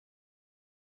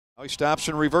He stops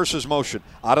and reverses motion.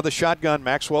 Out of the shotgun,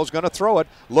 Maxwell's going to throw it.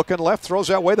 Looking left, throws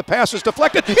that way. The pass is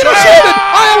deflected. Intercepted!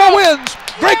 Iowa wins!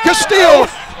 Greg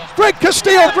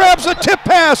Castile grabs a tip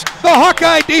pass. The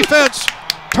Hawkeye defense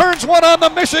turns one on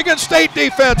the Michigan State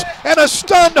defense, and a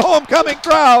stunned homecoming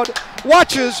crowd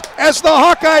watches as the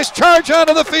Hawkeyes charge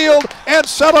onto the field and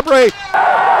celebrate.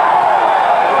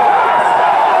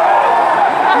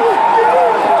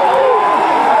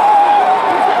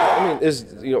 Is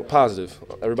positive.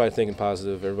 Everybody thinking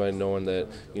positive. Everybody knowing that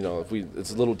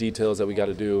it's little details that we got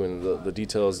to do, and the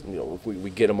details if we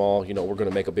get them all, we're going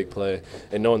to make a big play,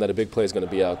 and knowing that a big play is going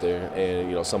to be out there,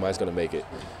 and somebody's going to make it.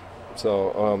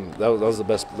 So that was the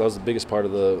best. That was the biggest part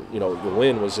of the the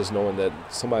win, was just knowing that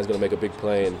somebody's going to make a big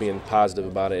play and being positive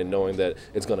about it and knowing that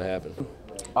it's going to happen.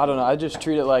 I don't know. I just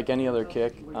treat it like any other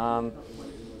kick. I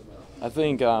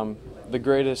think the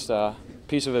greatest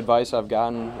piece of advice I've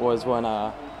gotten was when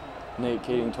Nate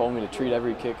Kading told me to treat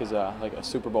every kick as like a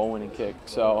Super Bowl winning kick.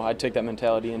 So I take that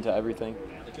mentality into everything.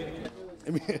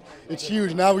 I mean, it's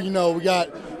huge. Now we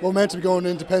got momentum going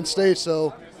into Penn State,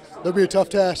 so that'll be a tough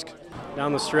task.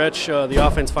 Down the stretch, the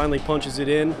offense finally punches it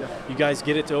in. You guys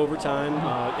get it to overtime,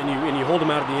 and you hold them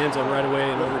out of the end zone right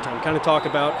away in overtime. Kind of talk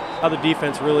about how the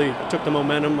defense really took the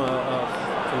momentum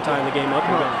from tying the game up.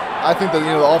 I think that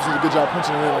the offense did a good job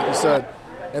punching it in, like you said.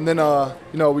 And then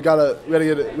we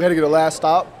had to get a last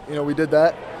stop. We did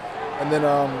that, and then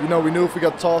we knew if we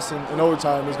got the toss in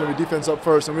overtime, there's going to be defense up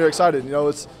first, and we were excited.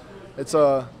 It's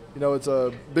a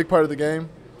big part of the game.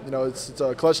 It's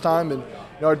a clutch time, and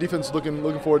our defense is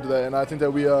looking forward to that. And I think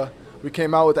that we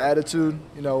came out with the attitude.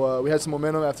 We had some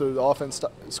momentum after the offense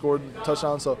scored a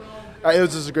touchdown. So it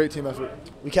was just a great team effort.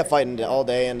 We kept fighting all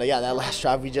day, and that last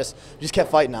drive we just kept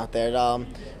fighting out there.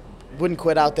 Wouldn't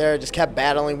quit out there, just kept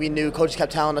battling. We knew, coaches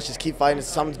kept telling us just keep fighting.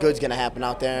 Something good's going to happen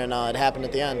out there, and it happened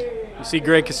at the end. You see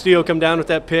Greg Castile come down with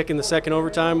that pick in the second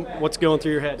overtime. What's going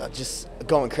through your head? Just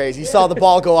going crazy. You saw the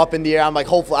ball go up in the air. I'm like,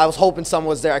 I was hoping someone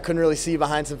was there. I couldn't really see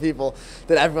behind some people.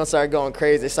 Then everyone started going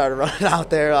crazy. They started running out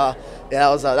there. That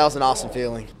was an awesome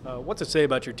feeling. What's it say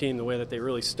about your team, the way that they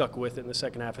really stuck with it in the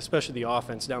second half, especially the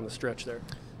offense down the stretch there?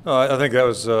 I think that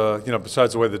was,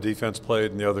 besides the way the defense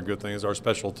played, and the other good thing is our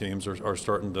special teams are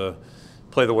starting to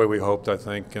play the way we hoped, I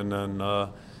think. And then,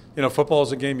 football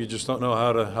is a game you just don't know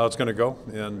how it's going to go,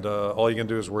 and all you can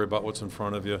do is worry about what's in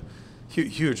front of you.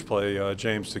 Huge play,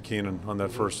 James to Keenan on that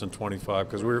 1st and 25,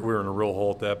 because we were in a real hole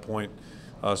at that point,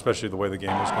 especially the way the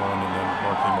game was going, and then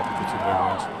Mark came up with the 2 big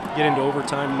ones. Get into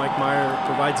overtime. Mike Meyer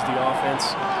provides the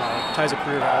offense, ties a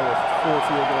career high with 4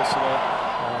 field goals today.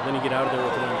 Then you get out of there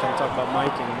with the win. Can you talk about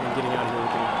Mike and getting out of here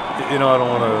with the win? I don't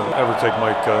want to ever take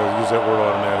Mike, use that word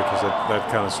automatic, because that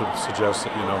kind of suggests that,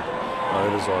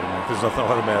 it is automatic. There's nothing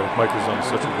automatic. Mike has done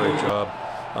such a great job.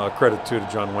 Credit, too, to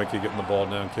John Wenke getting the ball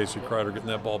down, Casey Kreider getting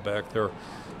that ball back there.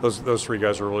 Those 3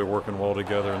 guys are really working well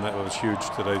together, and that was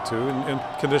huge today, too. And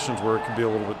conditions where it can be a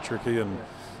little bit tricky, and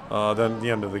then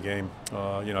the end of the game.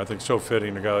 I think so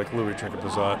fitting, a guy like Louis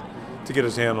Trinket-Bazat, to get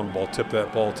his hand on the ball, tip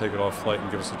that ball, take it off flight,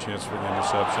 and give us a chance for the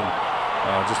interception.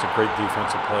 Just a great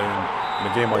defensive play. And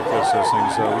in a game like this, those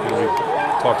things, we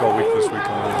talked all week this week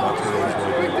on about turnovers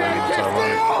really being great. It's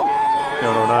ironic.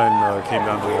 In 09 came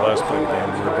down to the last play of the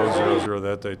game. We were both 0-0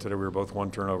 that day. Today we were both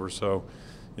 1 turnover. So,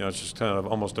 it's just kind of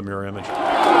almost a mirror image. Bye,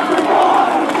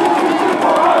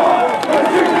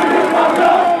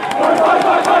 bye,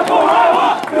 bye.